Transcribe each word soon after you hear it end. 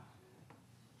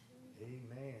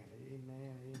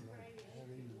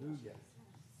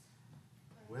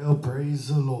Praise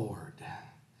the Lord.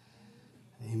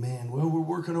 Amen. Well, we're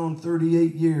working on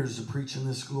 38 years of preaching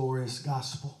this glorious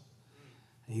gospel.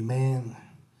 Amen.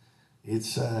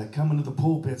 It's coming to the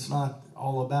pulpit. It's not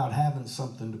all about having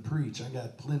something to preach. I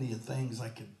got plenty of things I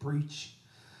could preach.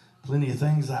 Plenty of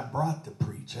things I brought to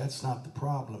preach. That's not the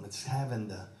problem. It's having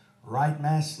the right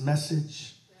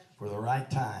message for the right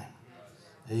time.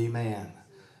 Amen.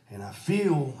 And I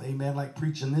feel, amen, like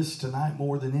preaching this tonight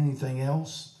more than anything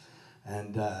else.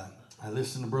 And I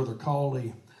listened to Brother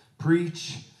Cawley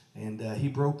preach, and he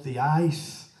broke the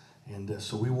ice. And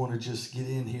so we want to just get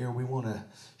in here. We want to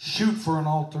shoot for an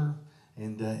altar.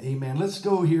 And amen. Let's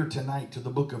go here tonight to the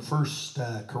book of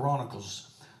 1 Chronicles,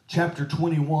 chapter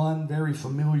 21. Very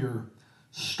familiar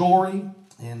story.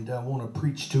 And I want to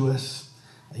preach to us,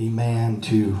 amen,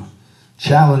 to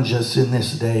challenge us in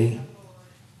this day.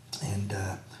 And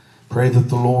pray that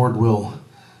the Lord will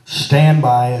stand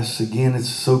by us. Again, it's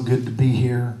so good to be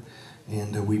here.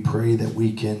 And we pray that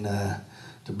we can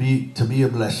to be a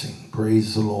blessing.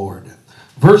 Praise the Lord.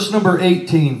 Verse number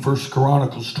 18, 1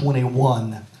 Chronicles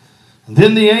 21. And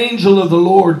then the angel of the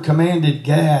Lord commanded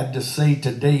Gad to say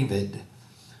to David,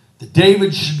 that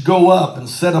David should go up and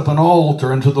set up an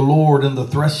altar unto the Lord in the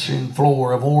threshing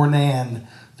floor of Ornan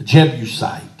the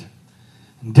Jebusite.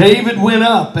 And David went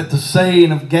up at the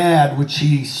saying of Gad, which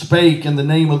he spake in the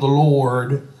name of the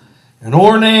Lord. And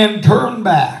Ornan turned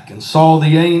back and saw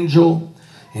the angel,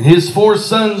 and his 4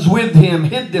 sons with him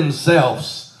hid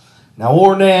themselves. Now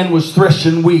Ornan was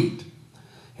threshing wheat.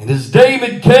 And as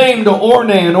David came to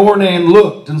Ornan, Ornan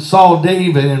looked and saw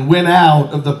David and went out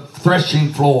of the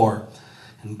threshing floor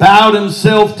and bowed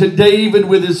himself to David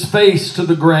with his face to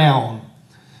the ground.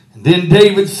 And then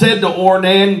David said to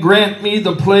Ornan, grant me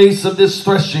the place of this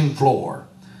threshing floor,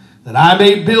 that I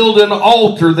may build an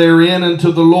altar therein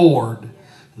unto the Lord.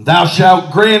 And thou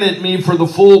shalt grant it me for the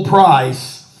full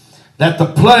price, that the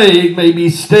plague may be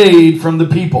stayed from the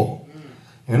people.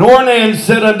 And Ornan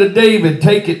said unto David,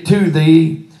 take it to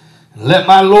thee, and let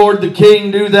my lord the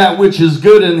king do that which is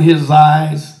good in his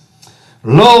eyes.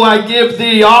 Lo, I give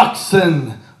thee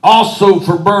oxen also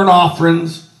for burnt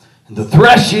offerings, and the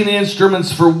threshing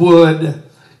instruments for wood,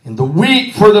 and the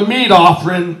wheat for the meat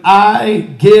offering. I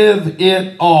give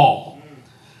it all.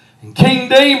 And King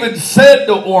David said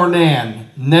to Ornan,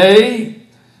 nay,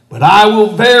 but I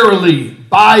will verily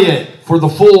buy it for the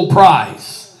full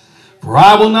price. For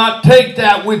I will not take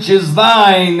that which is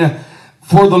thine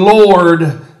for the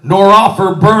Lord, nor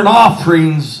offer burnt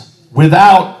offerings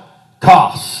without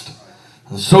cost.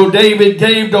 And so David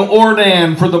gave to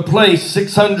Ornan for the place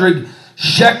 600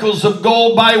 shekels of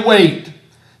gold by weight.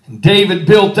 And David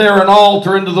built there an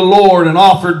altar unto the Lord, and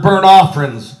offered burnt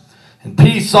offerings and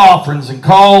peace offerings, and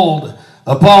called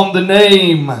upon the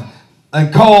name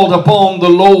and called upon the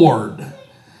Lord.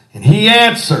 And he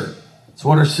answered. That's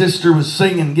what her sister was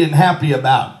singing, getting happy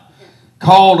about.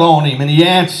 Called on him, and he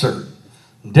answered.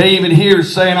 David here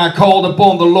saying, I called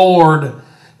upon the Lord,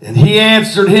 and he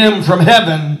answered him from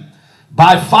heaven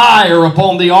by fire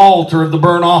upon the altar of the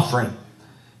burnt offering.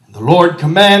 And the Lord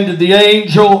commanded the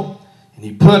angel, and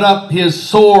he put up his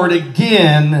sword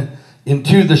again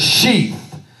into the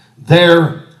sheath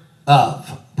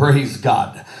thereof. Praise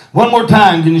God. One more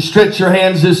time, can you stretch your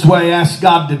hands this way? Ask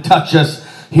God to touch us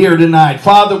here tonight.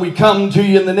 Father, we come to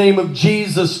you in the name of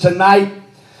Jesus tonight.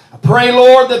 I pray,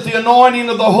 Lord, that the anointing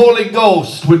of the Holy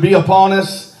Ghost would be upon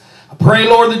us. I pray,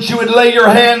 Lord, that you would lay your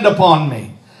hand upon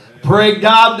me. I pray,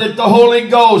 God, that the Holy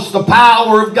Ghost, the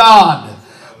power of God,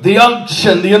 the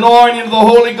unction, the anointing of the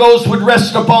Holy Ghost would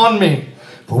rest upon me.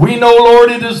 For we know,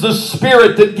 Lord, it is the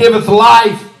Spirit that giveth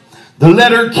life. The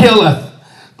letter killeth.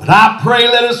 But I pray,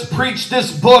 let us preach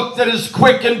this book that is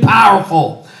quick and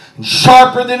powerful, and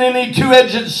sharper than any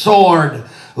two-edged sword.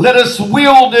 Let us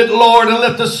wield it, Lord, and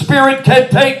let the Spirit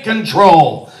take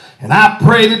control. And I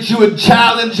pray that you would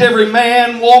challenge every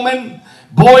man, woman,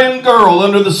 boy, and girl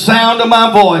under the sound of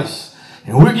my voice.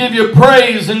 And we give you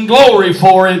praise and glory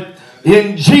for it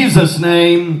in Jesus'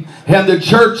 name. And the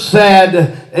church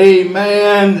said,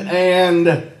 amen and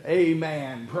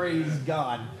amen. Praise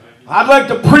God. I'd like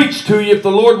to preach to you, if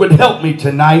the Lord would help me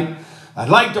tonight. I'd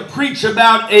like to preach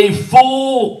about a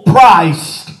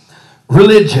full-priced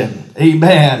religion.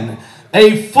 Amen.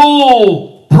 A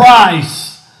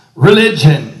full-price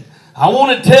religion. I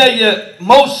want to tell you,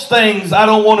 most things I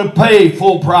don't want to pay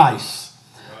full price.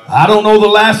 I don't know the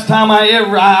last time I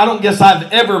don't guess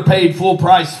I've ever paid full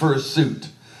price for a suit.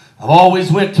 I've always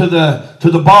went to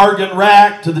the bargain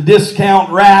rack, to the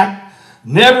discount rack.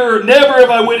 Never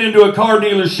have I went into a car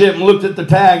dealership and looked at the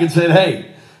tag and said,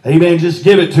 hey, amen, just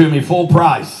give it to me full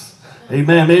price.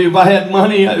 Amen. Maybe if I had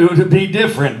money, it would be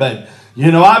different. But,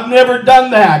 you know, I've never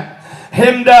done that.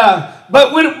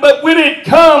 But when it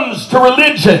comes to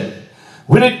religion,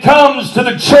 when it comes to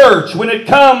the church, when it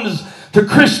comes to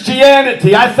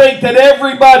Christianity, I think that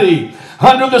everybody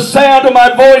under the sound of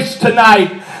my voice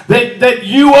tonight, that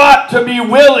you ought to be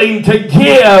willing to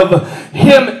give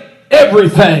Him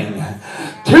everything.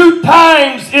 2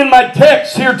 times in my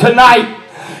text here tonight,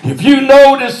 if you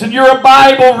notice and you're a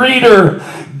Bible reader,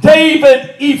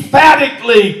 David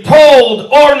emphatically told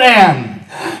Ornan,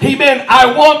 amen, I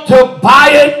want to buy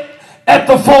it at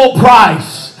the full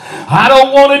price. I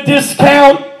don't want to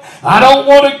discount. I don't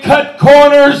want to cut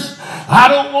corners. I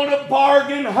don't want to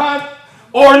bargain hunt.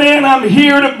 Ornan, I'm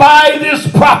here to buy this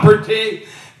property,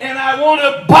 and I want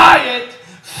to buy it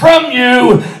from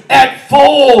you at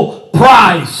full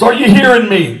price. Are you hearing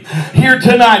me here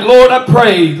tonight? Lord, I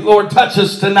pray, Lord, touch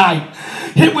us tonight.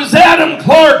 It was Adam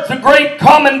Clarke, the great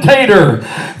commentator,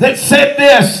 that said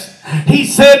this. He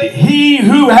said, he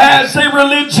who has a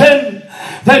religion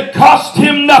that cost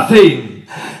him nothing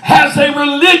has a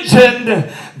religion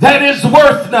that is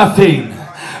worth nothing.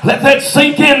 Let that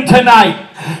sink in tonight.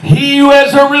 He who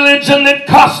has a religion that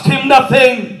cost him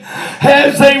nothing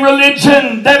has a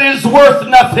religion that is worth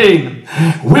nothing.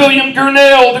 William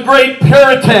Gurnall, the great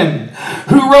Puritan,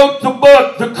 who wrote the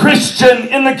book, The Christian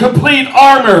in the Complete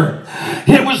Armor.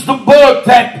 It was the book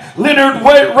that Leonard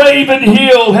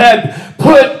Ravenhill had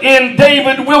put in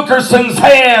David Wilkerson's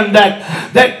hand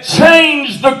that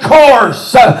changed the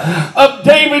course of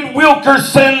David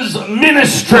Wilkerson's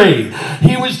ministry.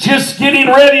 He was just getting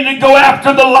ready to go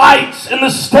after the lights and the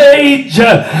stage,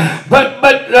 but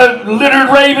Leonard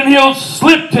Ravenhill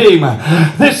slipped him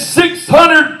this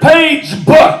 600-page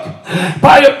book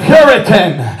by a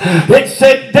Puritan. It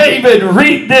said, David,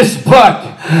 read this book.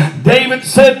 David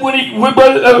said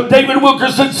David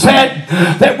Wilkerson said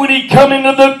that when he come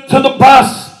into the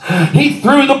bus, he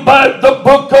threw the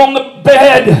book on the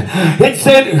bed. It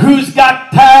said, who's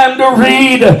got time to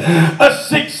read a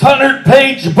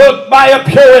 600-page book by a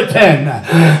Puritan?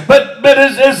 But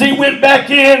as he went back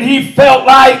in, he felt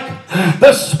like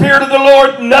the Spirit of the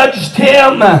Lord nudged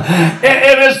him. And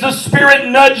as the Spirit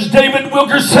nudged David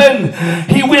Wilkerson,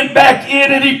 he went back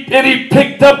in and he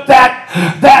picked up that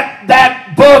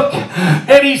book.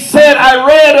 And he said, I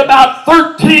read about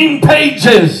 13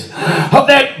 pages of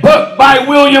that book by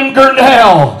William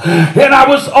Gurnall. And I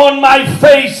was on my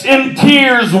face in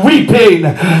tears weeping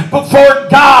before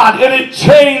God. And it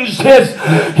changed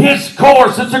his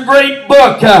course. It's a great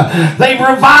book. They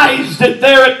revised it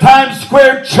there at Times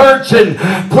Square Church and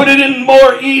put it in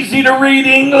more easy to read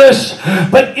English.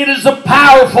 But it is a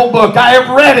powerful book. I have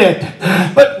read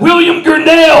it. But William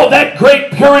Gurnall, that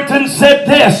great Puritan, said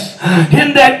this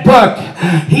in that book.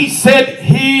 He said,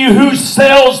 he who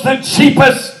sells the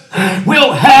cheapest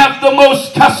will have the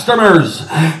most customers,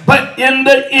 but in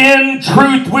the end,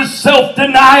 truth with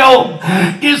self-denial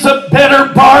is a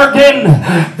better bargain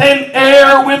than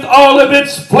air with all of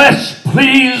its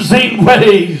flesh-pleasing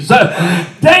ways.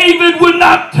 David would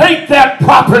not take that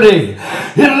property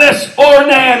unless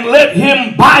Ornan let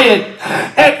him buy it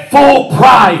at full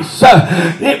price.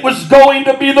 It was going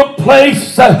to be the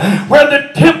place where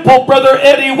the temple, Brother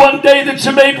Eddie, one day that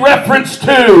you made reference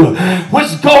to,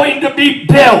 was going to be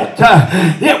built.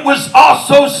 It was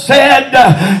also said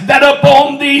that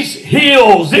upon these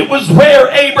hills, it was where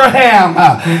Abraham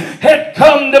had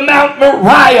come to Mount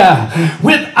Moriah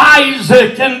with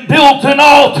Isaac and built an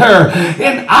altar,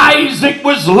 and Isaac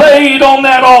was laid on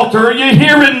that altar. Are you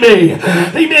hearing me?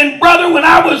 Amen. Brother, when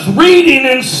I was reading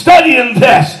and studying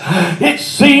this, it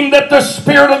seemed that the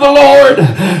Spirit of the Lord,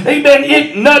 amen,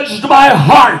 it nudged my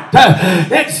heart.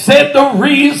 It said the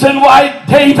reason why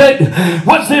David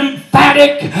was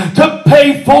emphatic to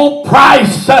pay full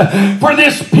price for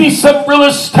this piece of real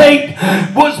estate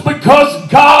was because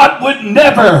God would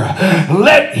never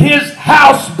let his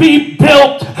house be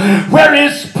built where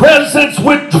his presence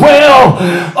would dwell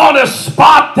on a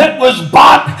spot that was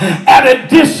bought at a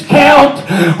discount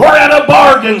or at a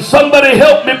bargain. Somebody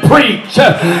help me preach.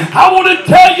 I want to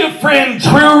tell you, friend,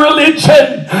 true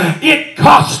religion, it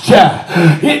cost you.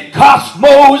 It cost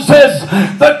Moses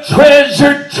the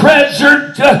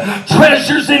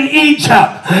treasures in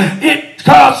Egypt. It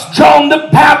cost John the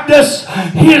Baptist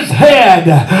his head.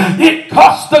 It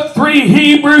cost the 3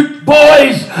 Hebrew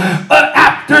boys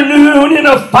afternoon in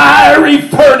a fiery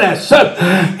furnace.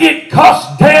 It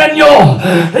cost Daniel,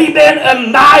 amen, a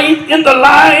night in the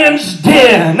lion's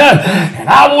den. And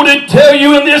I want to tell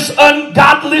you, in this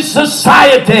ungodly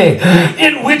society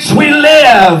in which we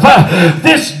live,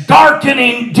 this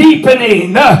darkening,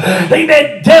 deepening,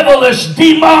 amen, devilish,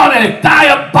 demonic,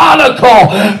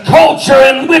 diabolical culture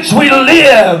in which we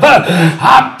live,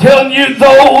 I'm telling you,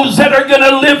 those that are going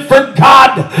to live for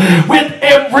God with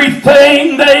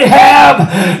everything they have,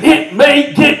 it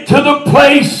may get to the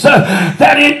place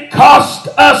that it costs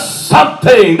us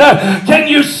something. Can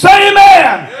you say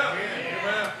amen?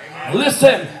 Yeah.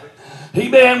 Listen,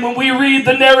 amen, when we read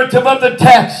the narrative of the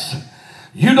text,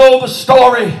 you know the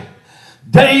story.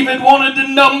 David wanted to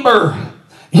number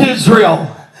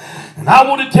Israel. And I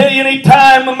want to tell you,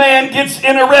 anytime a man gets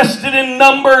interested in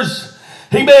numbers,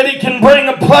 amen, he can bring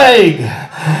a plague.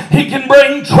 He can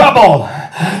bring trouble.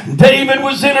 David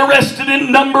was interested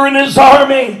in numbering his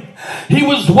army. He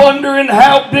was wondering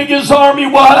how big his army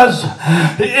was.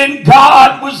 And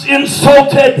God was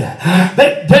insulted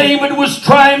that David was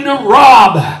trying to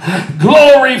rob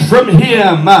glory from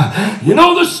him. You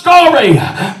know the story.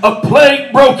 A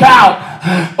plague broke out.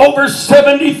 Over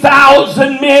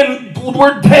 70,000 men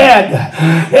were dead.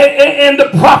 And the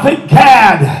prophet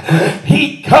Gad,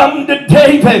 he come to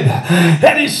David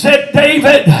and he said,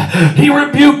 David, he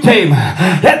rebuked him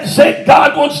and said,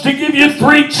 God wants to give you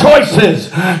 3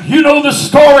 choices. You know the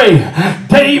story.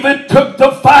 David took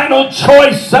the final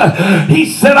choice.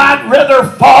 He said, I'd rather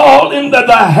fall into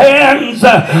the hands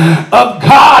of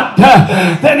God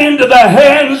than into the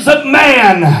hands of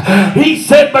man. He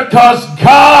said, because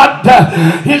God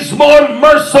is more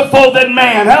merciful than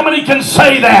man. How many can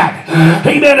say that?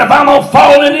 Amen. If I'm going to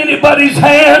fall in anybody's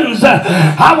hands,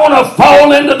 I want to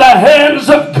fall into the hands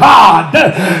of God.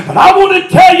 But I want to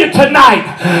tell you tonight,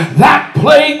 that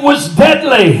plague was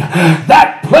deadly.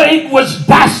 That plague was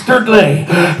dastardly.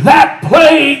 That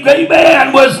plague,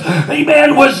 amen,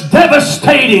 was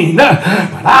devastating.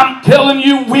 But I'm telling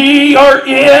you, we are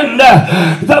in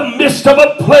the midst of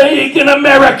a plague in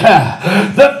America.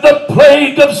 The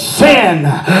plague of sin.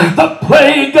 The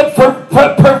plague of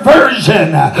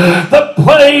perversion. The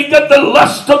plague of the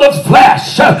lust of the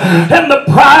flesh and the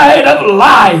pride of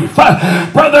life.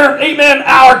 Brother, amen,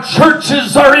 our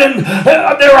churches are in,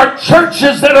 there are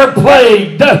churches that are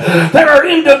plagued. There are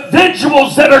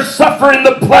individuals that are suffering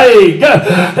the plague.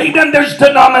 Amen, there's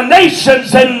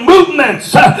denominations and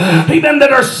movements, amen,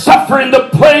 that are suffering the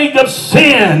plague of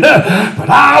sin. But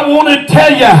I want to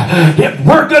tell you, if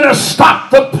we're going to stop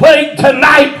the plague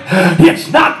tonight,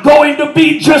 it's not going to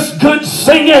be just good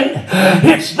singing.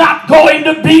 It's not going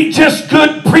to be just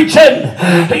good preaching.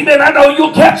 Amen. I know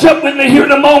you'll catch up with me here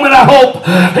in a moment, I hope.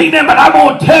 Amen. But I'm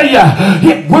going to tell you,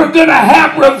 if we're going to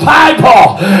have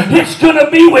revival, it's going to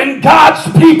be when God's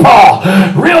people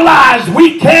realize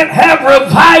we can't have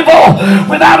revival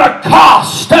without a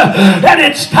cost. And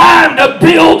it's time to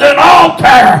build an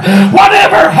altar.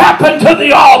 Whatever happened to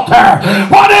the altar?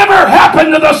 Whatever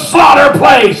happened to the slaughter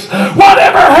place?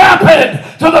 Whatever happened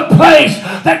to the place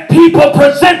that people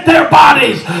present their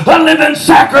bodies a living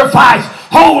sacrifice,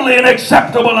 holy and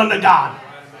acceptable unto God?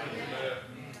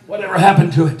 Whatever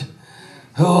happened to it?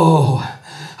 Oh,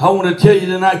 I want to tell you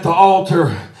tonight, the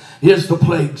altar is the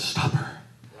plague stopper.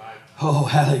 Oh,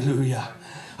 hallelujah.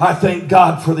 I thank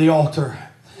God for the altar.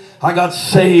 I got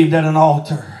saved at an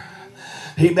altar.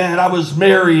 Amen. I was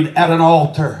married at an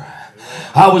altar.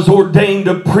 I was ordained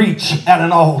to preach at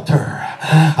an altar.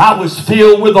 I was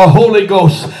filled with the Holy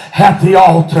Ghost at the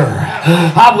altar.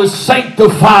 I was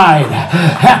sanctified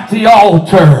at the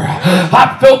altar.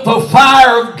 I felt the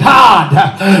fire of God,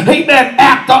 amen,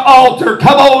 at the altar.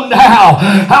 Come on now.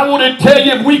 I want to tell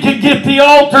you, if we could get the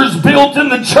altars built in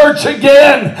the church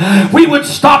again, we would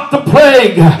stop the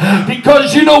plague.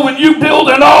 Because you know, when you build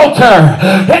an altar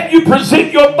and you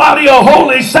present your body a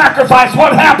holy sacrifice,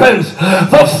 what happens?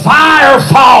 The fire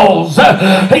falls.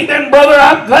 Amen, brother.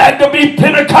 I'm glad to be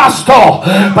Pentecostal,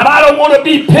 but I don't want to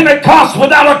be Pentecost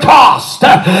without a cost.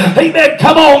 Amen.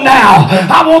 Come on now.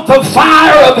 I want the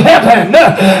fire of heaven.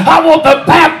 I want the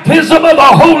baptism of the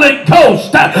Holy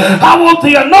Ghost. I want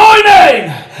the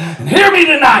anointing. And hear me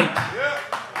tonight.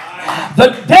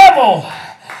 The devil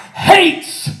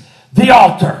hates the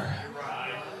altar.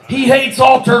 He hates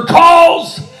altar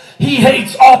calls. He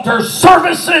hates altar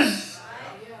services.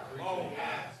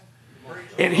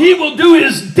 And he will do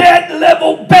his dead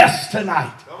level best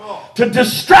tonight to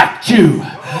distract you,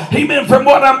 amen, from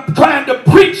what I'm trying to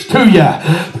preach to you,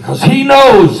 because he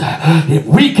knows if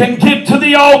we can get to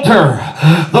the altar,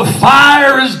 the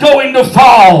fire is going to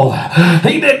fall.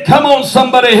 Amen. Come on,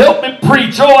 somebody, help me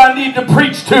preach. Oh, I need to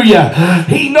preach to you.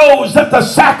 He knows that the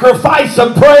sacrifice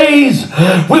of praise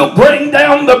will bring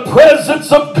down the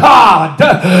presence of God.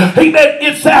 Amen.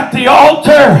 It's at the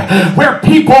altar where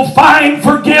people find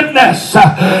forgiveness.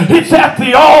 It's at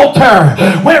the altar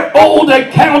where old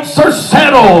accounts are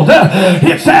settled.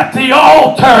 It's at the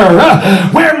altar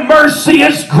where mercy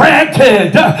is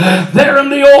granted. There in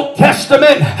the Old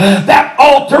Testament, that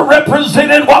altar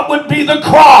represented what would be the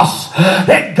cross.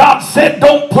 And God said,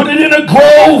 don't put it in a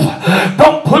grove.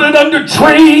 Don't put it under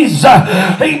trees.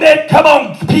 Amen. Come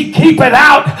on, keep it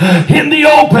out in the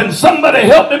open. Somebody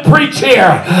help me preach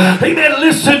here. Amen.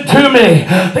 Listen to me.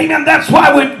 Amen. That's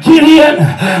why when Gideon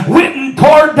went and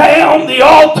tore down the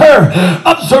altar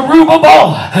of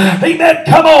Zerubbabel, amen,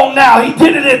 come on now, he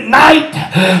did it at night.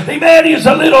 Amen. He's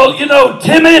a little,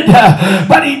 timid,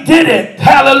 but he did it.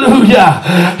 Hallelujah.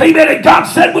 Amen. And God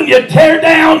said, when you tear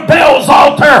down Baal's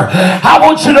altar, I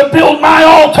want you to build my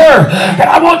altar, and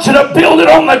I want you to build it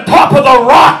on the top of the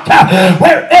rock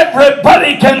where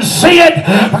everybody can see it,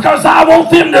 because I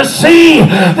want them to see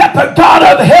that the God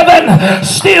of heaven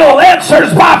still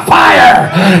answers by fire.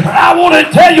 And I want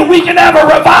to tell you, we can have a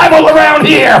revival around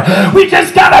here. We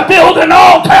just got to build an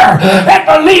altar and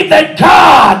believe that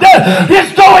God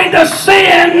is going to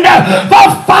send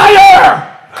the fire.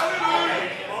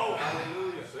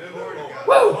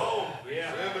 Woo.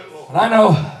 And I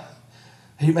know,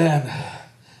 amen,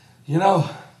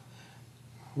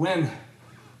 when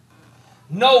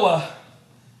Noah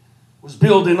was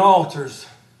building altars,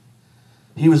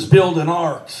 he was building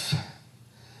arks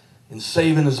and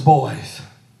saving his boys.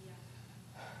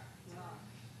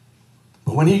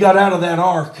 But when he got out of that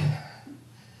ark,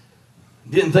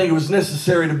 didn't think it was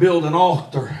necessary to build an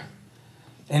altar,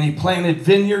 and he planted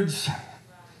vineyards,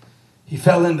 he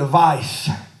fell into vice,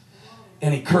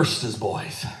 and he cursed his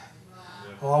boys.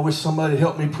 Oh, I wish somebody would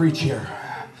help me preach here.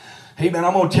 Amen.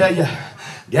 I'm going to tell you,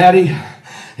 Gaddy,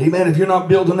 amen, if you're not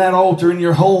building that altar in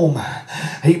your home,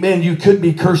 amen, you could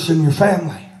be cursing your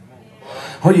family.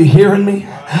 Are you hearing me?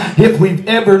 If we've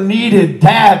ever needed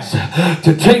dads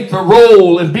to take the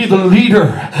role and be the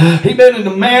leader, amen, and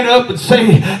to man up and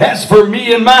say, as for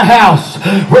me and my house,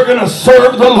 we're going to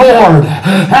serve the Lord.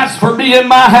 As for me and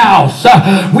my house,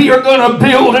 we are going to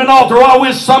build an altar. I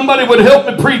wish somebody would help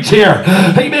me preach here.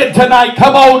 Amen. Tonight,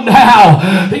 come on now.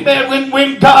 Amen.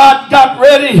 When God got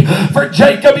ready for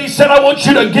Jacob, he said, I want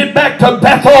you to get back to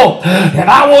Bethel, and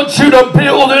I want you to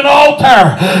build an altar,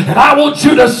 and I want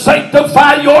you to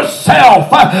sanctify yourself.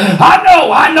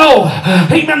 I know,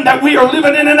 amen, that we are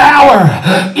living in an hour,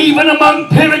 even among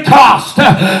Pentecost,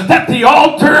 that the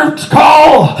altar's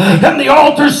call and the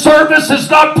altar service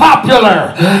is not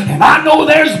popular. And I know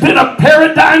there's been a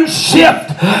paradigm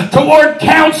shift toward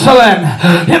counseling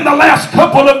in the last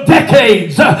couple of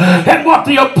decades. And what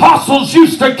the apostles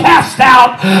used to cast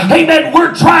out, amen,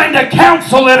 we're trying to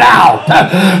counsel it out.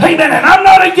 Amen. And I'm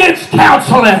not against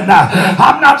counseling.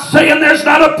 I'm not saying there's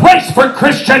not a place for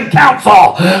Christian counsel.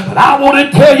 But I want to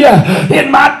tell you,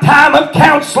 in my time of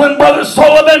counseling, Brother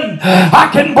Sullivan, I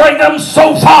can bring them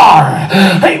so far.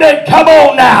 Amen. Come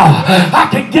on now. I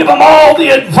can give them all the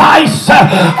advice,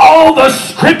 all the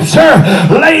scripture,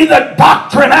 lay the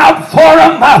doctrine out for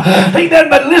them. Amen.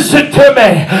 But listen to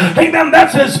me. Amen.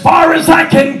 That's as far as I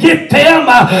can get them.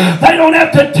 They don't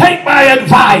have to take my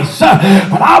advice.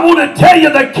 But I want to tell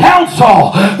you the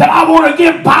counsel that I want to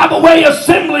give Bible Way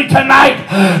Assembly tonight.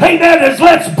 Amen. Is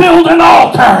let's build an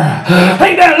altar.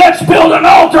 Amen. Let's build an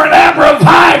altar and have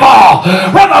revival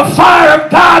where the fire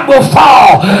of God will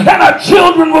fall and our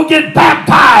children will get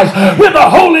baptized with the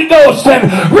Holy Ghost and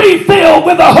refilled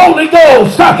with the Holy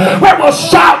Ghost, where we'll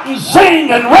shout and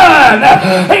sing and run.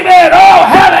 Amen. Oh,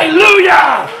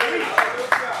 hallelujah.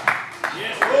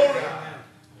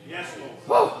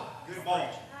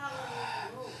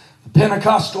 The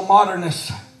Pentecostal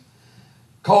modernists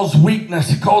calls it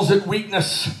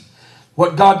weakness,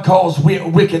 what God calls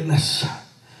wickedness.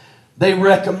 They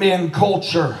recommend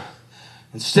culture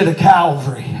instead of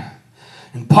Calvary,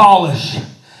 and polish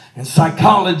and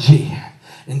psychology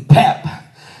and pep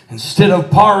instead of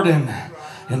pardon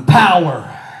and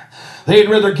power. They'd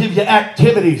rather give you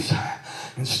activities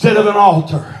instead of an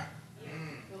altar.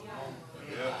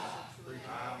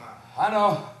 I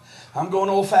know. I'm going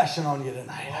old-fashioned on you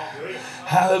tonight.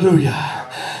 Hallelujah.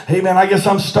 Amen. I guess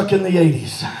I'm stuck in the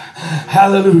 80s.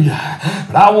 Hallelujah.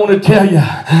 But I want to tell you,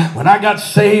 when I got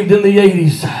saved in the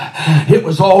 80s, it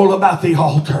was all about the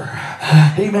altar.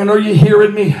 Amen. Are you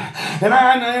hearing me? And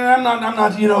I'm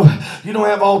not, you know, you don't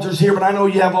have altars here, but I know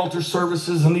you have altar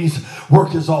services and these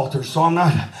work as altars. So I'm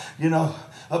not, you know,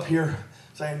 up here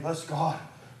saying, bless God.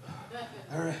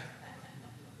 All right.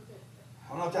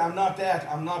 I'm not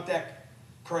that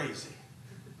crazy.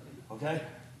 Okay?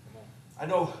 I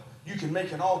know you can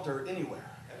make an altar anywhere.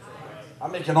 I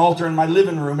make an altar in my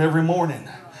living room every morning.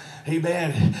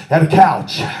 Amen. At a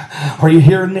couch. Are you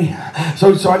hearing me?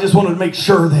 So I just wanted to make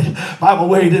sure that by the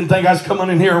way, you didn't think I was coming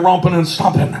in here romping and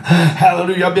stomping.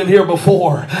 Hallelujah. I've been here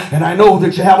before. And I know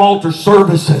that you have altar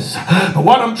services. But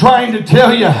what I'm trying to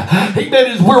tell you,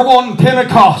 amen, is we're wanting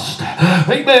Pentecost.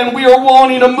 Amen. We are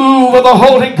wanting a move of the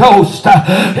Holy Ghost.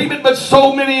 Amen. But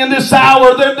so many in this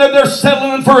hour, they're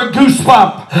settling for a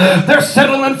goosebump. They're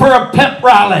settling for a pep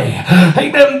rally.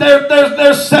 Amen.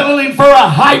 They're settling for a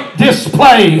hype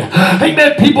display.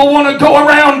 Amen. People want to go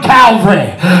around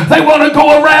Calvary. They want to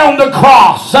go around the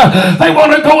cross. They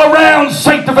want to go around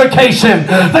sanctification.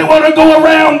 They want to go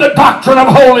around the doctrine of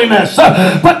holiness.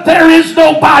 But there is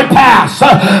no bypass.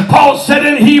 Paul said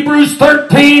in Hebrews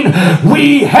 13,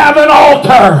 we have an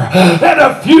altar. And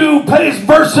a few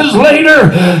verses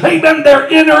later, amen, they're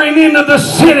entering into the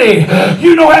city.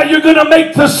 You know how you're going to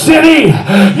make the city.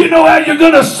 You know how you're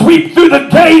going to sweep through the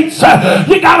gates.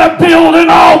 You got to build an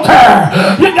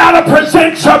altar. You got to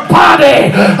present your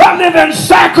body a living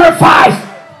sacrifice.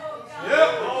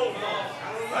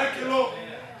 Thank you, Lord.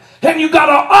 And you got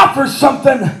to offer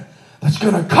something that's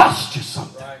going to cost you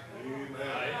something.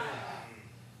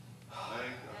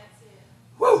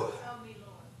 Woo.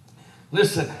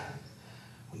 Listen,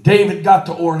 when David got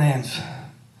to Ornan's,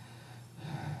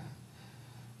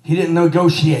 he didn't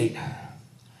negotiate.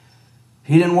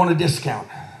 He didn't want a discount.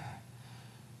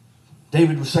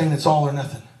 David was saying it's all or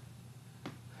nothing.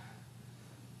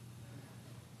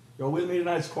 Go with me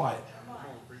tonight, it's quiet.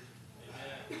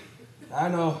 I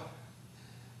know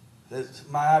that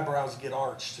my eyebrows get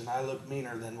arched and I look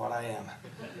meaner than what I am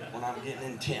when I'm getting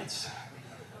intense.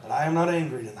 But I am not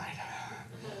angry tonight.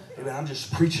 Amen. I'm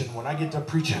just preaching. When I get to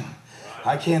preaching,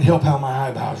 I can't help how my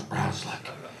eyebrows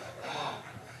look.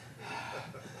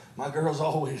 My girls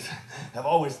have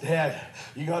always, Dad,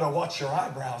 you got to watch your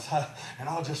eyebrows. And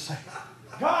I'll just say,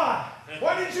 God,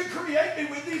 why did you create me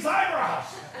with these eyebrows?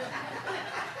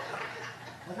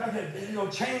 I got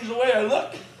to change the way I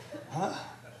look. Huh?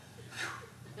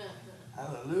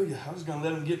 Hallelujah. I was going to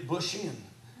let them get bushy and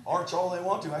arch all they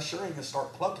want to. I sure ain't going to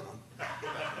start plucking them.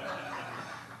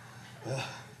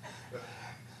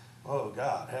 Oh,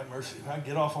 God, have mercy. I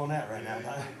get off on that right now.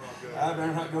 I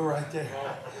better not go right there.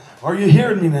 Are you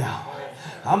hearing me now?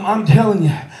 I'm telling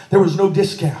you, there was no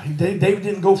discount. David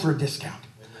didn't go for a discount.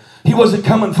 He wasn't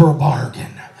coming for a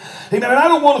bargain. Amen. And I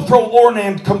don't want to throw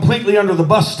Ornan completely under the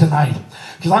bus tonight,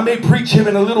 because I may preach him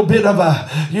in a little bit of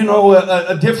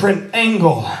a different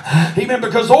angle. Amen.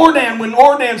 Because when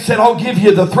Ornan said, I'll give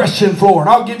you the threshing floor and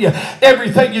I'll give you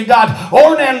everything you got,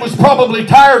 Ornan was probably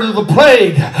tired of the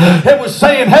plague. It was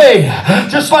saying, hey,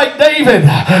 just like David,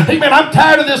 amen, I'm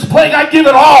tired of this plague. I give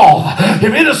it all.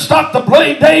 If it'll stop the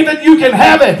plague, David, you can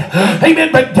have it.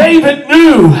 Amen. But David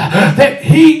knew that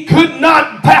he could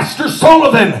not, Pastor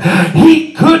Sullivan,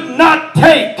 he could not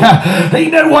take,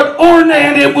 amen, what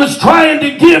Ornan was trying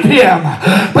to give him.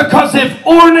 Because if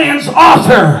Ornan's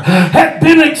offer had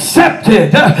been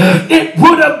accepted, it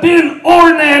would have been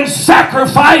Ornan's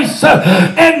sacrifice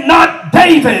and not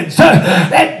David's.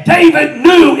 And David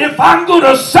knew, if I'm going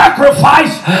to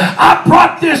sacrifice, I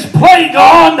brought this plague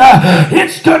on,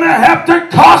 it's going to have to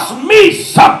cost me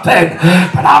something.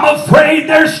 But I'm afraid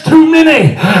there's too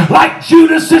many like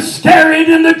Judas Iscariot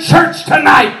in the church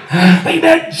tonight.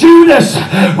 Amen. Judas,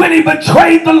 when he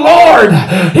betrayed the Lord,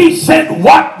 he said,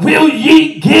 what will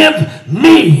ye give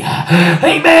me?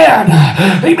 Amen.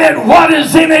 Amen. What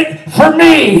is in it for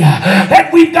me?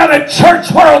 And we've got a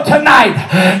church world tonight.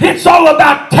 It's all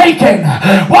about taking.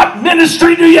 What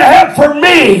ministry do you have for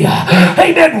me?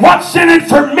 Amen. What's in it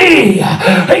for me?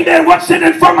 Amen. What's in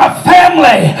it for my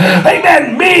family?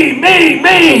 Amen. Me.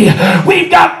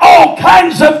 We've got all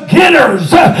kinds of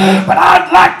getters. But I'd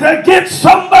like to get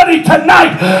somebody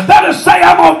tonight that'll say,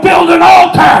 I'm going to build an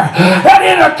altar and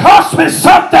it'll cost me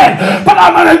something, but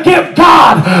I'm going to give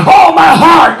God all my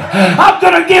heart. I'm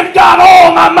going to give God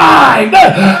all my mind.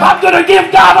 I'm going to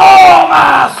give God all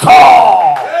my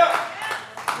soul.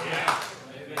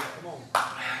 Come on.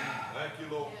 Thank you,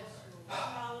 Lord.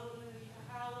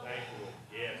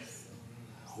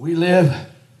 We live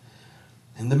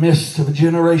in the midst of a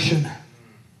generation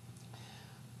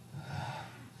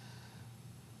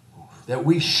that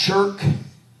we shirk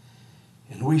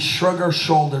and we shrug our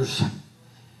shoulders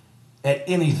at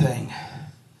anything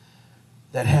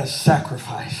that has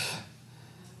sacrifice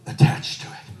attached to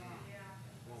it.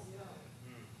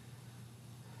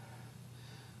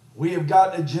 We have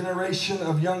got a generation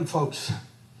of young folks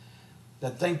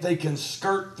that think they can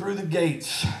skirt through the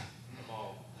gates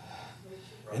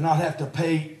and not have to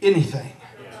pay anything.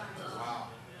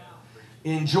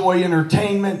 Enjoy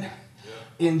entertainment,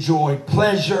 enjoy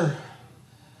pleasure,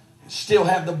 and still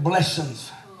have the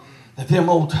blessings that them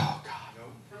old, oh God.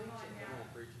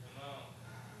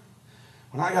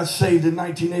 When I got saved in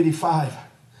 1985,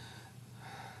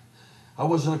 I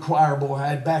wasn't a choir boy. I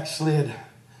had backslid,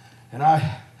 and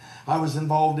I was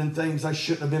involved in things I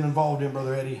shouldn't have been involved in,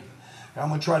 Brother Eddie. And I'm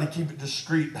going to try to keep it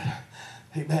discreet. But,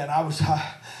 hey, man, I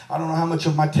don't know how much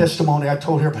of my testimony I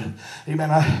told here, but, hey, man,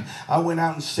 I went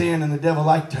out and sinned, and the devil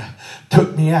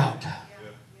took me out.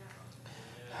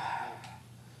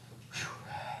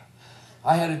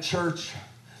 I had a church,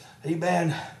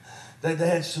 amen, that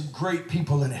had some great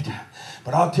people in it.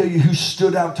 But I'll tell you who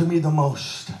stood out to me the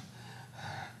most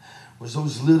was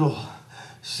those little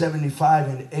 75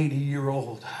 and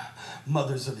 80-year-old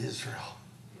mothers of Israel.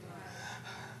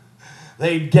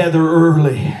 They'd gather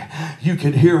early. You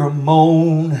could hear them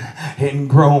moan and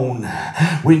groan.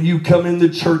 When you come in the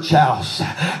church house,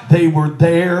 they were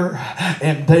there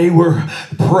and they were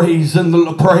praying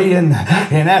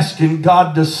and asking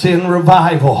God to send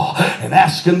revival and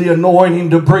asking the anointing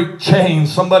to break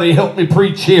chains. Somebody help me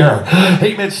preach here.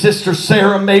 Amen. Sister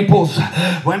Sarah Maples,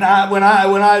 when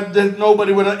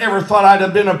nobody would have ever thought I'd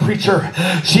have been a preacher,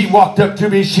 she walked up to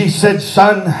me. She said,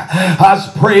 "Son, I was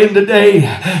praying today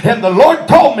and the Lord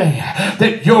told me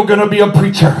that you're going to be a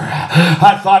preacher."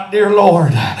 I thought, dear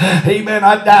Lord, amen,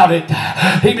 I doubt it.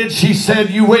 Amen. She said,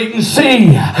 "You wait and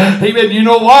see." Amen. You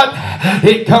know what?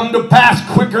 It come to pass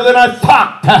quicker than I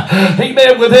thought.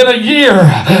 Amen. Within a year,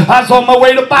 I was on my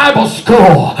way to Bible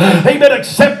school. Amen.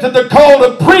 Accepted the call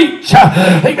to preach.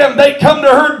 Amen. They come to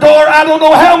her door I don't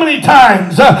know how many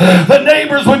times. The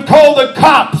neighbors would call the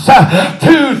cops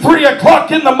 2, 3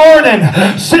 o'clock in the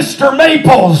morning. Sister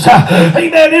Maples,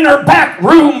 amen, in her back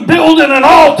room building an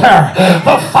altar.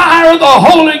 The fire of the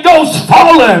Holy Ghost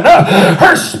falling.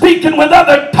 Her speaking with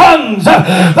other tongues.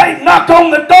 They'd knock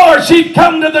on the door. She'd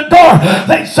come to the door.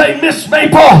 They'd say, "Miss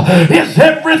Maple, is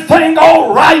everything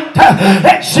all right?"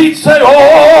 And she'd say,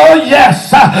 "Oh,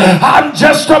 yes. I'm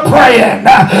just a praying.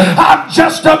 I'm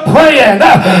just a praying."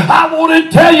 I want to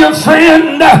tell you,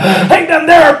 friend, amen,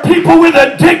 there are people with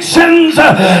addictions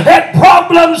and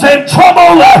problems and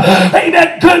trouble.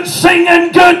 Amen. Good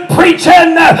singing, good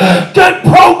preaching, good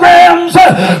programs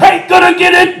ain't gonna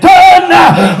get it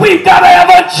done. We've got to have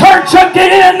a church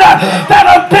again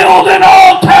that'll build an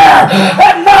altar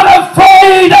and not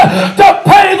afraid to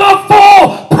pay the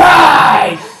full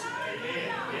price.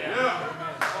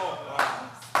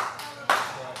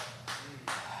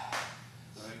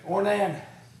 Ornan,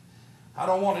 I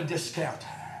don't want a discount.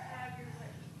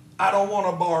 I don't want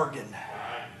a bargain.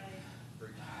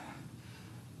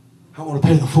 I want to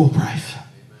pay the full price.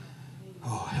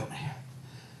 Oh, help me.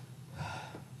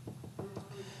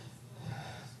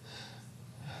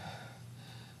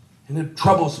 And it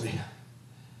troubles me.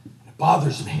 It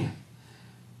bothers me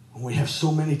when we have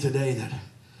so many today that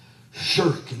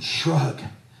shirk and shrug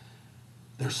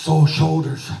their soul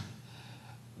shoulders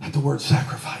at the word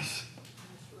sacrifice.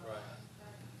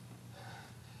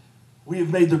 We have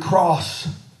made the cross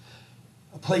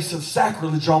a place of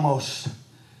sacrilege almost,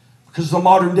 because the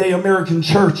modern day American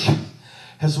church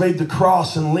has made the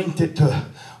cross and linked it to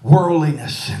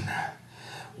worldliness and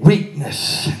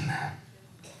weakness.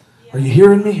 Are you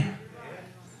hearing me?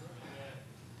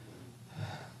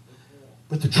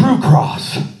 But the true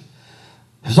cross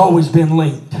has always been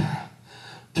linked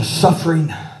to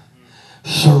suffering,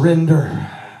 surrender,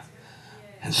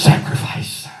 and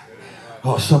sacrifice.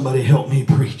 Oh, somebody help me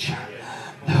preach.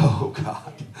 Oh,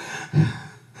 God.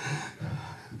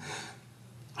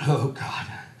 Oh, God.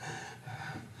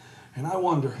 And I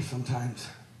wonder sometimes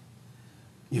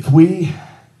if we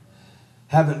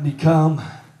haven't become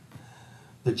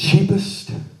the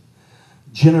cheapest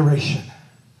generation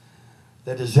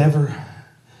that has ever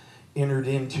entered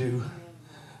into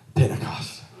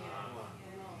Pentecost.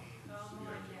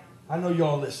 I know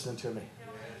y'all listening to me.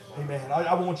 Amen.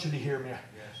 I want you to hear me.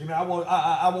 Amen. I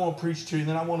want to preach to you, and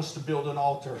then I want us to build an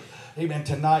altar. Amen.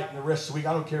 Tonight and the rest of the week.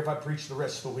 I don't care if I preach the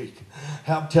rest of the week.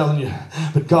 I'm telling you.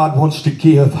 But God wants to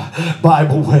give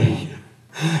Bible Way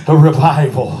a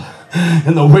revival.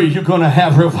 And the way you're going to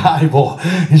have revival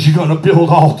is you're going to build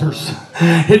altars.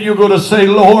 And you're going to say,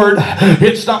 Lord,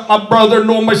 it's not my brother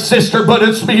nor my sister, but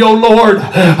it's me, oh Lord.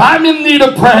 I'm in need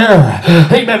of prayer.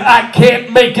 Amen. I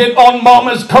can't make it on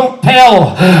mama's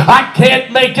coattail. I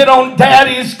can't make it on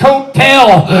daddy's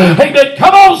coattail. Amen.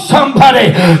 Come on,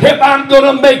 somebody. If I'm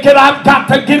going to make it, I've got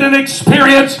to get an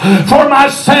experience for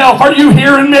myself. Are you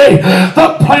hearing me?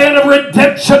 The plan of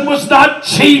redemption was not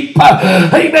cheap.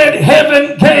 Amen.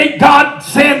 Heaven gave, God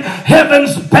sent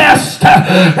heaven's best.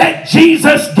 And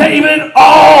Jesus gave it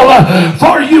all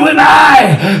for you and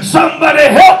I. Somebody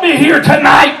help me here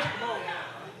tonight.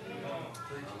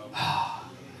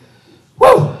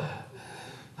 Woo!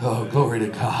 Oh, glory to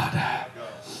God.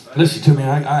 Listen to me.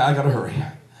 I got to hurry.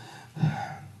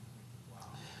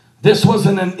 This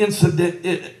wasn't an incident,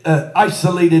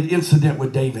 isolated incident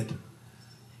with David.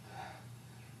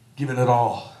 Giving it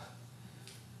all.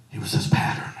 It was his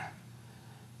pattern.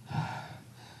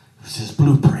 It was his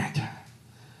blueprint.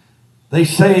 They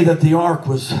say that the ark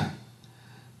was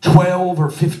 12 or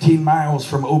 15 miles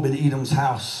from Obed-Edom's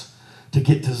house to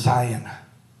get to Zion.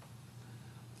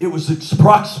 It was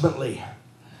approximately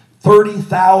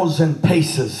 30,000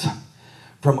 paces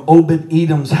from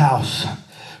Obed-Edom's house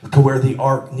to where the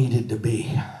ark needed to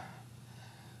be.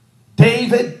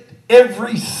 David,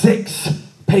 every 6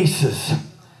 paces,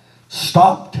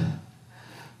 stopped,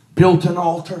 built an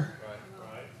altar.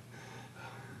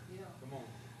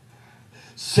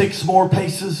 6 more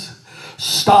paces,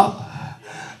 stop,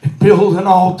 build an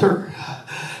altar.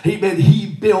 He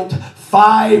built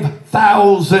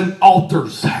 5,000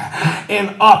 altars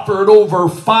and offered over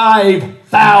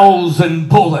 5,000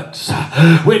 bullocks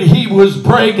when he was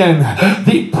bringing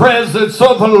the presence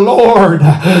of the Lord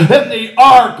and the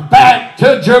ark back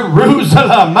to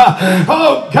Jerusalem.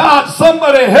 Oh God,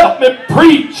 somebody help me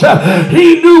preach.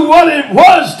 He knew what it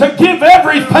was to give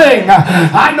everything.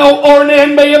 I know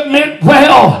Ornan may have meant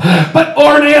well, but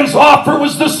Ornan's offer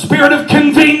was the spirit of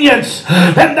convenience,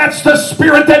 and that's the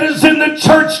spirit that is in the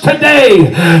church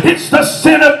today. It's the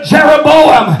sin of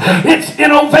Jeroboam. It's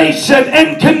innovation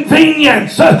and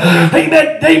convenience.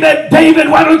 Amen. David,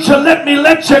 why don't you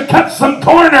let you cut some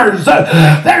corners?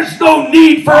 There's no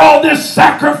need for all this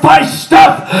sacrifice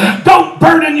stuff. Don't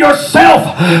burden yourself.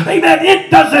 Amen.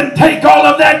 It doesn't take all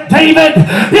of that, David.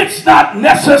 It's not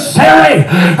necessary.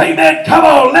 Amen. Come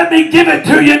on, let me give it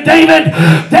to you, David.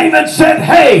 David said,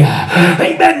 hey,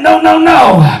 amen, no.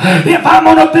 If I'm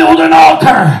going to build an altar,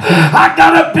 I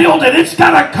got to build it. It's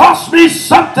got to cost me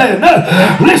something.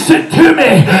 Listen to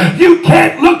me. You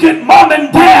can't look at mom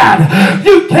and dad.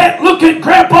 You can't look at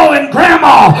grandpa and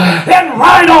grandma and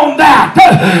ride on that.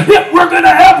 If we're going to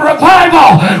have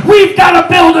revival, we've got to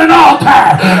build an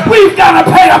altar. We've got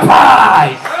to pay a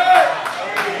price.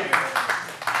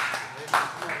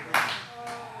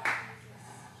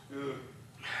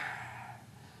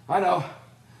 I know.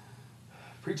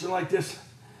 Preaching like this.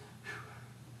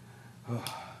 Oh,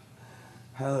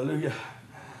 hallelujah.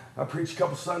 I preached a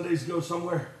couple Sundays ago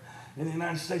somewhere in the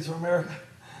United States of America.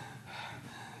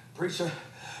 Preached a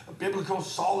biblical,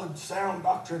 solid, sound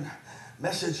doctrine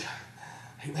message.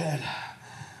 Amen.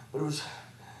 But it was,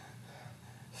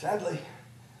 sadly,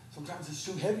 sometimes it's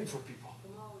too heavy for people.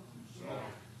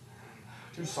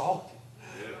 Too salty.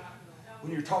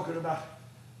 When you're talking about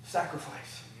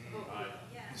sacrifice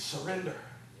and surrender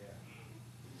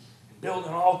and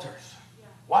building altars.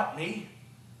 What, me?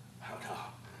 Oh, no.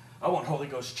 I want Holy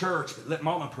Ghost church, but let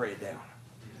Mama pray it down.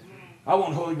 I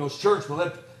want Holy Ghost church, but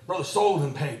let Brother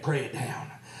Sullivan pray it down.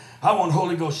 I want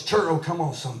Holy Ghost church. Oh, come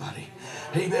on, somebody.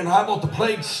 Amen. I want the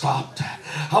plague stopped.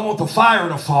 I want the fire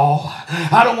to fall.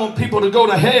 I don't want people to go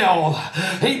to hell.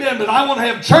 Amen. But I want to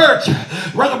have church.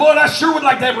 Brother Boyd, I sure would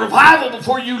like to have revival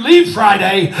before you leave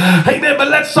Friday. Amen. But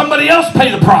let somebody else pay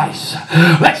the price.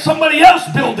 Let somebody else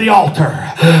build the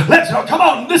altar. Come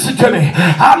on, listen to me.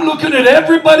 I'm looking at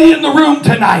everybody in the room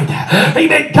tonight.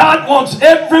 Amen. God wants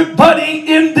everybody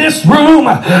in this room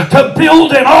to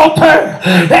build an altar.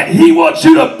 And He wants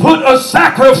you to put a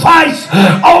sacrifice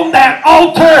on that altar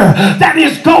that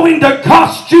is going to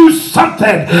cost you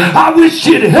something. I wish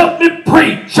you'd help me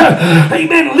preach.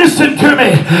 Amen. Listen to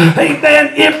me.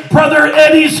 Amen. If Brother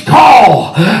Eddie's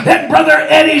call and Brother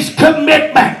Eddie's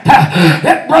commitment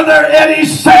and Brother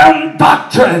Eddie's sound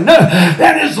doctrine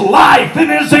and his life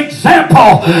and his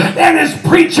example and his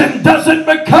preaching doesn't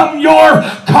become your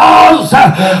cause,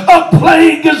 a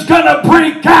plague is going to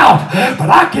break out. But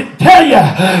I can tell you,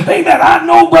 amen, I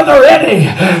know Brother Eddie,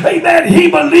 amen, he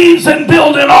believes in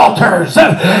building altars.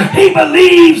 He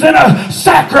believes in a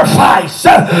sacrifice.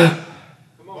 Come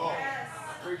on.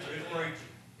 Preach.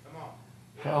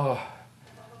 Come on.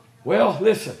 Well,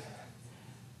 listen.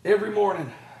 Every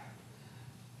morning,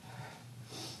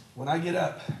 when I get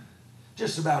up,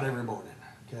 just about every morning,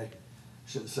 okay?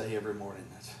 Shouldn't say every morning,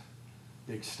 that's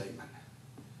a big statement.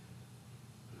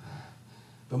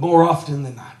 But more often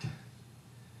than not,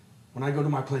 when I go to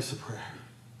my place of prayer,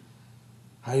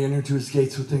 I enter into his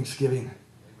gates with thanksgiving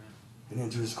and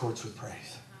into his courts with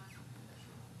praise.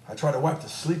 I try to wipe the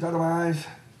sleep out of my eyes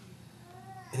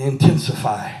and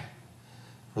intensify,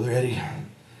 Brother Eddie,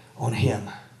 on him.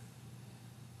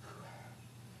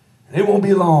 And it won't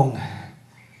be long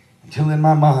until in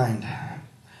my mind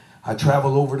I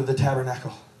travel over to the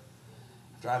tabernacle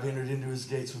after I've entered into his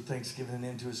gates with thanksgiving and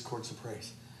into his courts of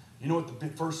praise. You know what the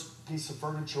first piece of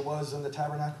furniture was in the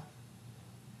tabernacle?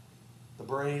 The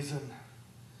brazen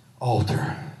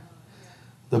altar.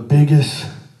 The biggest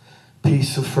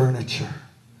piece of furniture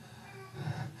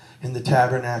in the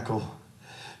tabernacle.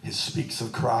 It speaks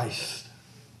of Christ.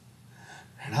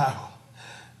 And I will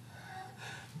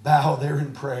bow there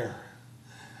in prayer.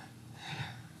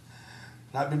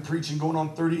 And I've been preaching going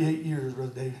on 38 years,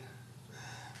 Brother David.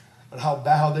 But I'll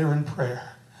bow there in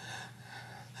prayer.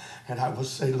 And I will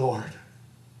say, Lord,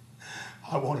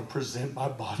 I want to present my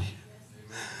body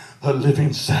a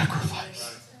living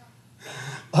sacrifice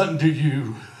unto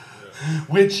you,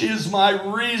 which is my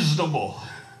reasonable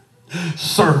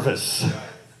service.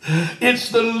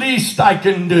 It's the least I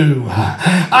can do.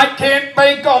 I can't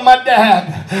bank on my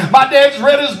dad. My dad's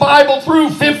read his Bible through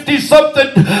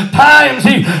 50-something times.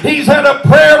 He's had a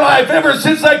prayer life ever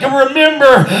since I can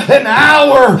remember. An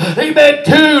hour, amen,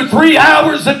 2-3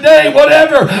 hours a day,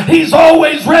 whatever. He's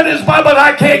always read his Bible.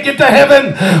 I can't get to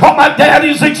heaven on my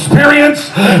daddy's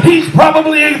experience. He's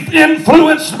probably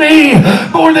influenced me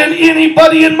more than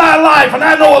anybody in my life. And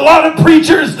I know a lot of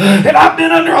preachers, and I've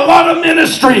been under a lot of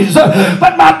ministries.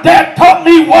 But my dad taught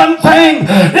me one thing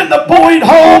in the Boyd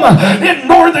home in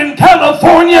Northern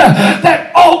California, that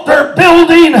altar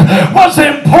building was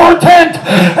important.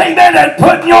 Amen. And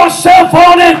putting yourself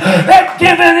on it and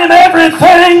giving him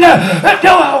everything.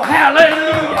 Oh,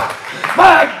 hallelujah.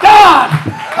 My God,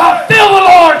 I feel the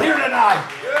Lord here tonight.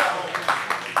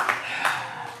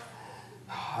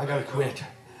 I got to quit.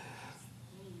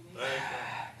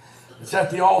 It's at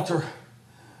the altar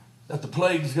that the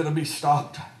plague's going to be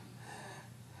stopped.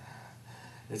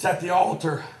 It's at the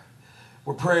altar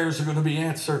where prayers are going to be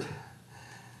answered.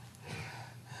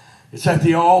 It's at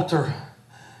the altar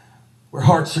where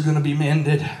hearts are going to be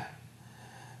mended.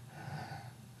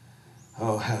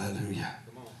 Oh, hallelujah.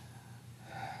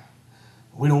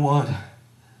 We don't want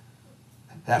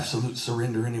absolute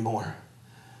surrender anymore.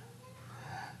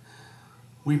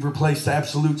 We've replaced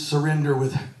absolute surrender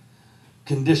with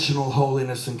conditional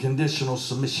holiness and conditional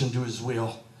submission to his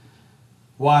will.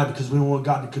 Why? Because we don't want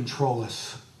God to control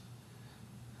us.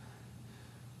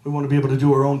 We want to be able to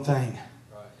do our own thing.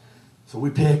 So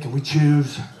we pick and we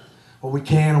choose what we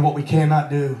can and what we cannot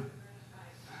do.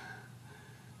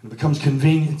 And it becomes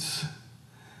convenience.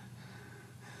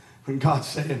 When God's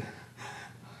saying,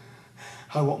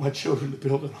 I want my children to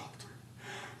build an altar.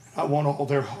 I want all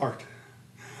their heart.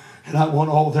 And I want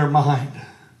all their mind.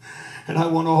 And I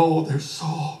want all their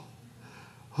soul.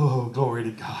 Oh, glory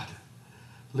to God.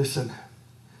 Listen.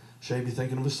 Shay, be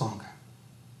thinking of a song.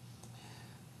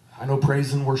 I know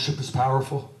praise and worship is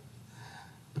powerful,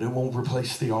 but it won't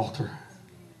replace the altar.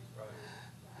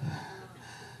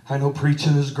 I know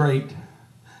preaching is great,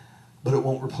 but it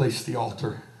won't replace the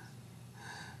altar.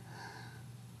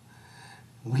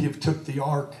 We have took the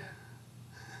ark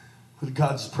with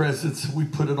God's presence, we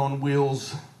put it on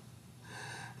wheels.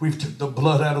 We've took the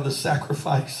blood out of the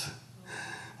sacrifice.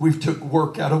 We've took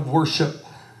work out of worship.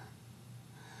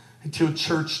 Until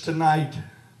church tonight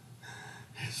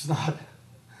is not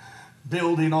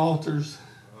building altars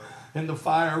and the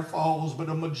fire falls, but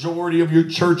a majority of your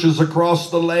churches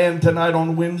across the land tonight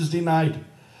on Wednesday night,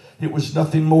 it was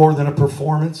nothing more than a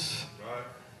performance,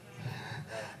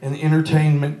 an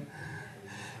entertainment,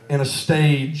 and a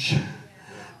stage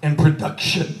and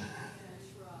production.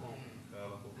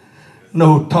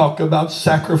 No talk about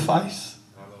sacrifice.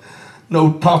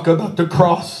 No talk about the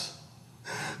cross.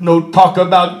 No talk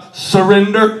about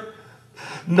surrender.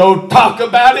 No talk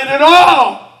about it at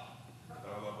all.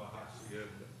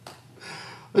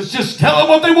 Let's just tell them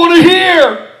what they want to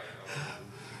hear.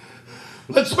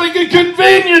 Let's make it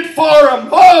convenient for them.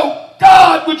 Oh,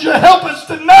 God, would you help us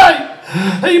tonight?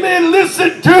 Amen.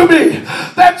 Listen to me.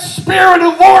 That spirit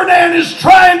of Ornan is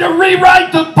trying to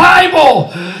rewrite the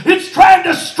Bible. It's trying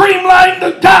to streamline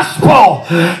the gospel.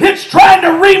 It's trying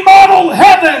to remodel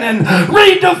heaven and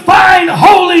redefine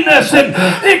holiness and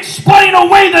explain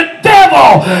away the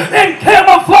devil and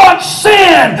camouflage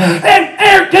sin and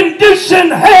air condition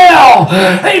hell.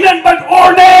 Amen. But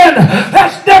Ornan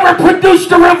has never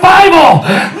produced a revival,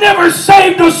 never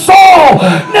saved a soul,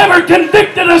 never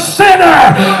convicted a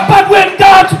sinner. But when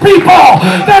God's people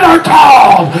that are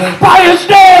called by His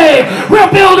name will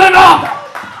build an altar.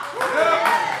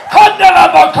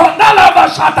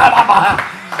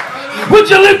 Would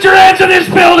you lift your hands in this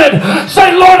building?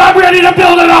 Say, Lord, I'm ready to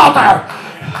build an altar.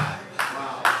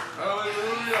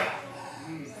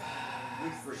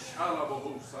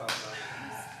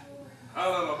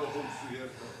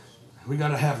 We got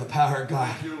to have the power of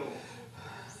God.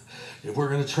 If we're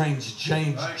going to change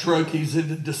druggies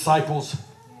into disciples,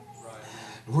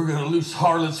 if we're going to loose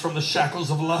harlots from the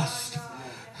shackles of lust,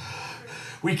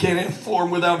 we can't have form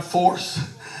without force,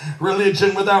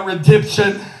 religion without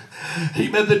redemption.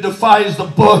 Amen. That defies the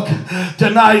book,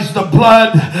 denies the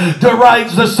blood,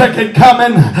 derides the second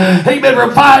coming. Amen.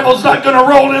 Revival's not going to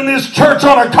roll in this church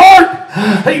on a cart.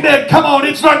 Amen. Come on,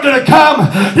 it's not going to come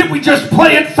if we just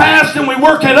play it fast and we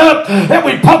work it up and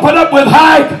we pump it up with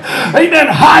hype. Amen.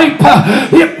 Hype.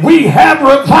 If we have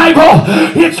revival,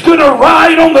 it's going to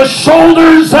ride on the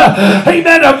shoulders,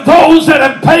 amen, of those that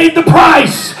have paid the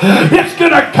price. It's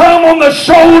going to come on the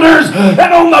shoulders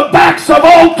and on the backs of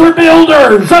altar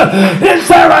builders. Is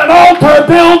there an altar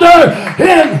builder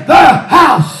in the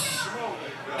house?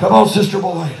 Come on, Sister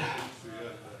Boyd.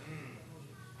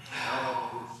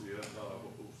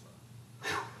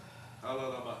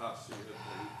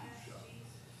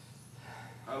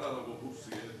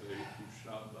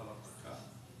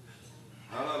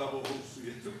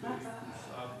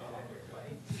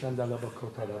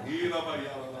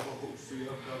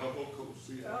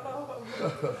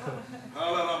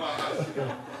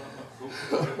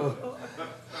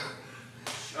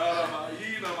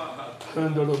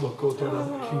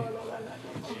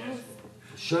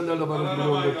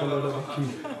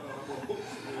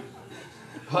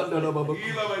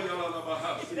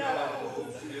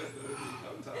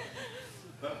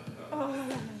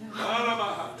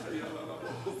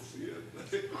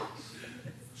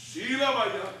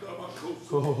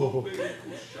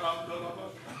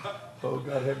 Oh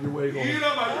God, have your way, Lord.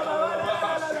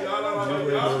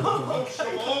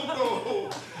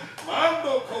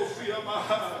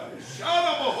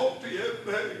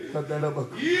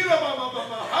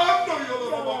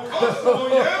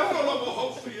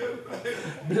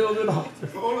 Build an altar.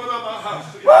 Oh God.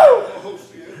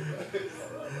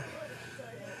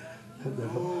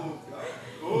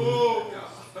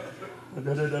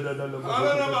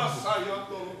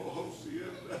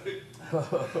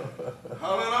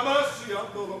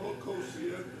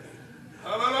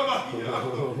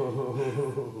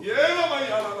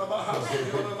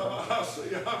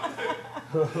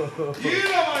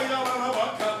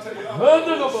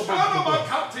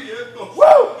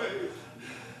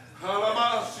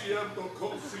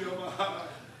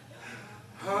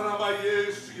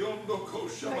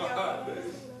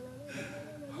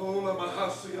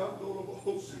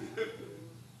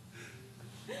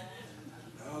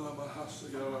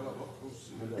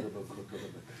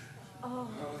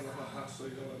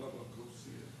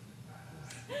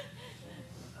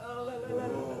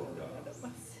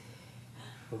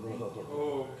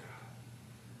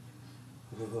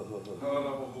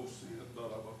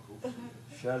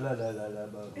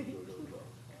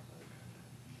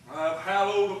 I have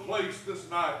hallowed a place this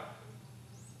night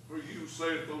for you,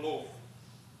 saith the Lord.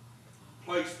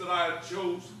 Place that I have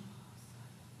chosen.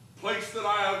 Place that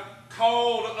I have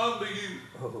called unto you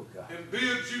and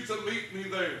bid you to meet me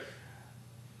there.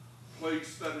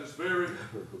 Place that is very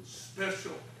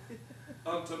special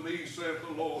unto me, saith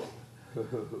the Lord.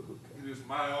 It is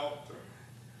my altar.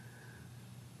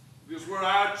 It is where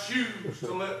I choose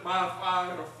to let my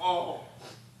fire fall.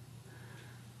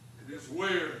 It is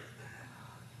where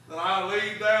that I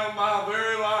laid down my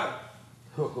very life,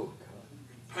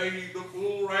 paid the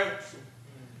full ransom,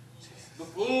 the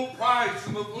full price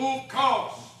and the full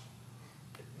cost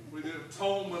for the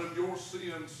atonement of your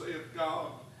sin, saith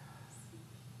God.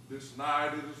 This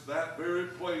night it is that very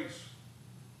place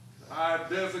that I have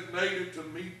designated to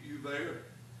meet you there.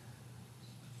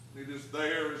 It is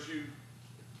there as you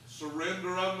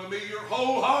surrender unto me your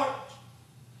whole heart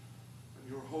and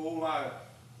your whole life,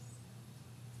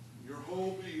 and your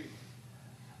whole being,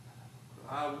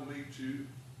 that I will meet you,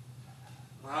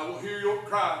 and I will hear your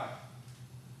cry,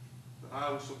 that I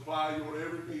will supply your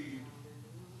every need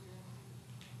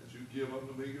as you give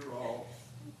unto me your all,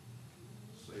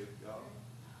 saith God.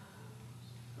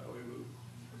 Hallelujah.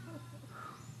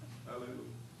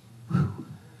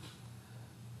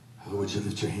 Would you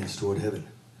lift your hands toward heaven?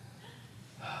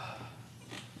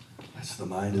 That's the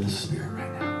mind of the Spirit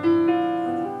right now.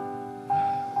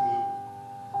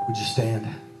 Would you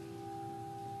stand?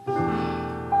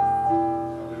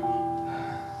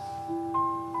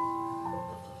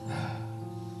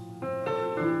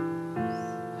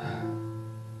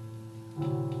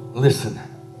 Listen,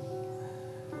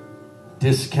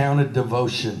 discounted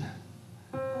devotion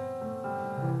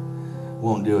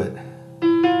won't do it.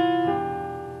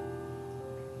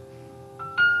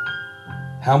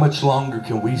 How much longer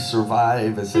can we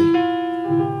survive as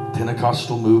a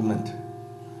Pentecostal movement?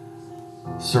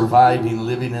 Surviving,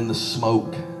 living in the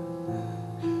smoke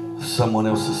of someone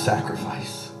else's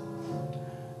sacrifice.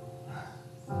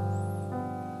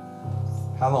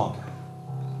 How long?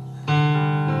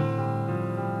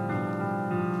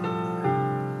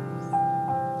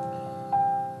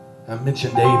 I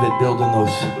mentioned David building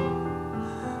those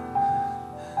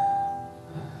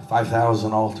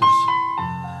 5,000 altars.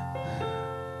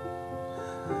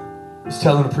 I was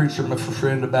telling a preacher, my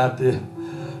friend, about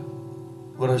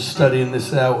when I was studying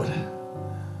this out.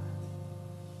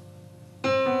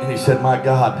 And he said, my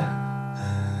God.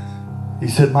 He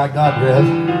said, my God, Rev.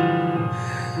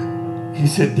 He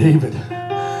said, David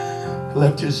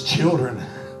left his children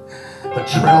a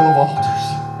trail of altars.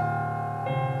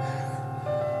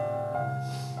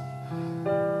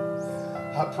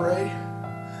 I pray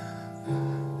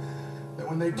that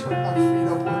when they turn my feet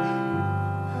upward,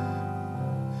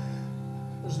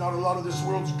 there's not a lot of this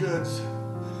world's goods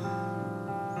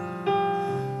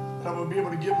that I'm going to be able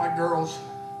to give my girls.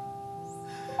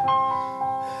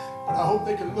 But I hope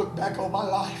they can look back on my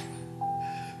life.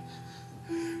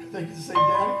 They can say,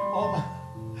 Daddy, Mama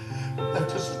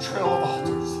left us a trail of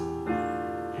altars.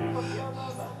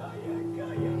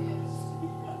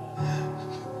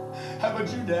 How about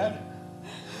you, Dad?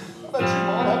 How about you,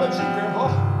 Mom? How about you, Grandpa?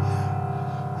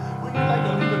 Would you like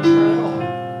to leave a trail?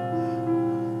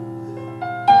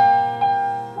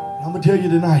 And I'm going to tell you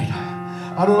tonight,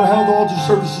 I don't know how the altar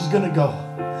service is going to go.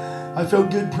 I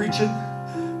felt good preaching.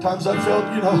 Times I felt,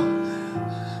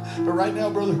 But right now,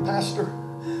 brother pastor,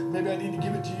 maybe I need to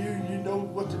give it to you. You know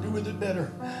what to do with it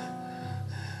better.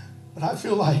 But I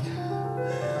feel like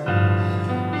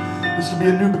this will be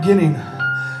a new beginning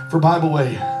for Bible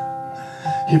Way.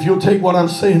 If you'll take what I'm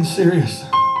saying serious,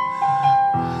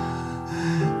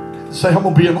 say, I'm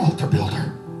going to be an altar builder.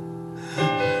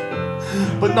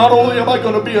 But not only am I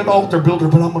going to be an altar builder,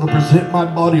 but I'm going to present my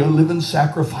body a living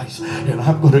sacrifice. And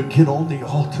I'm going to get on the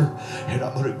altar. And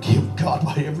I'm going to give God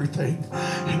my everything.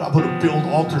 And I'm going to build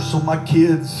altars so my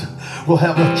kids will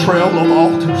have a trail of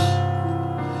altars.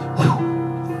 Whew.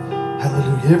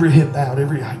 Hallelujah. Every head bowed,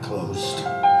 every eye closed.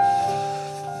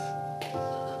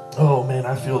 Oh, man,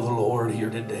 I feel the Lord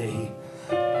here today.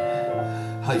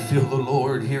 I feel the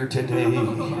Lord here today.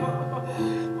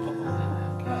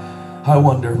 I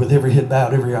wonder, with every head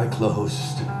bowed, every eye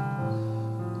closed,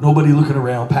 nobody looking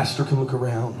around. Pastor can look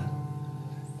around.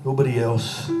 Nobody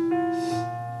else.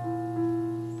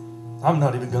 I'm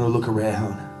not even going to look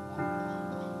around.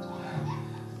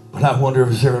 But I wonder,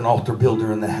 is there an altar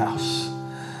builder in the house?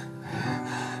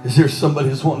 Is there somebody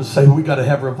that's wanting to say, we got to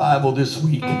have revival this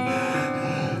week?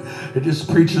 And this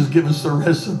preacher's give us the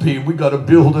recipe. We got to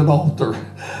build an altar.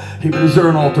 Even is there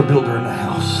an altar builder in the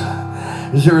house?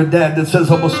 Is there a dad that says,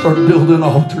 I'm going to start building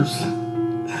altars?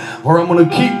 Or I'm going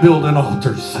to keep building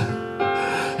altars?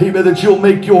 Amen, that you'll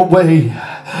make your way.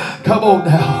 Come on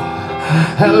now.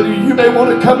 Hallelujah. You may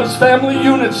want to come as family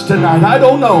units tonight. I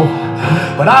don't know.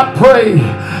 But I pray,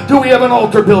 do we have an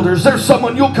altar builder? Is there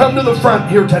someone? You'll come to the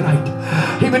front here tonight.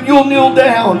 Even you'll kneel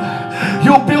down.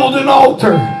 You'll build an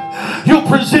altar. You'll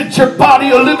present your body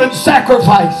a living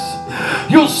sacrifice.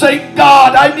 You'll say,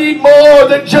 God, I need more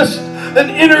than just an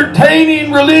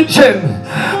entertaining religion.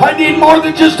 I need more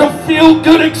than just a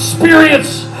feel-good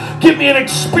experience. Give me an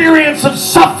experience of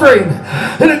suffering,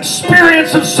 an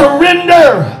experience of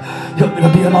surrender. Help me to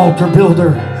be an altar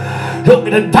builder. Help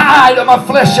me to die to my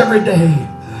flesh every day.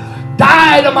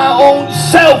 Die to my own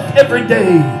self every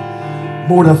day.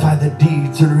 Mortify the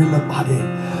deeds that are in the body.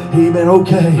 Amen.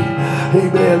 Okay.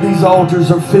 Amen. These altars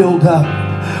are filled up.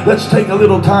 Let's take a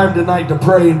little time tonight to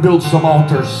pray and build some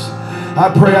altars. I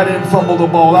pray I didn't fumble the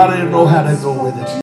ball. I didn't know how to go with it.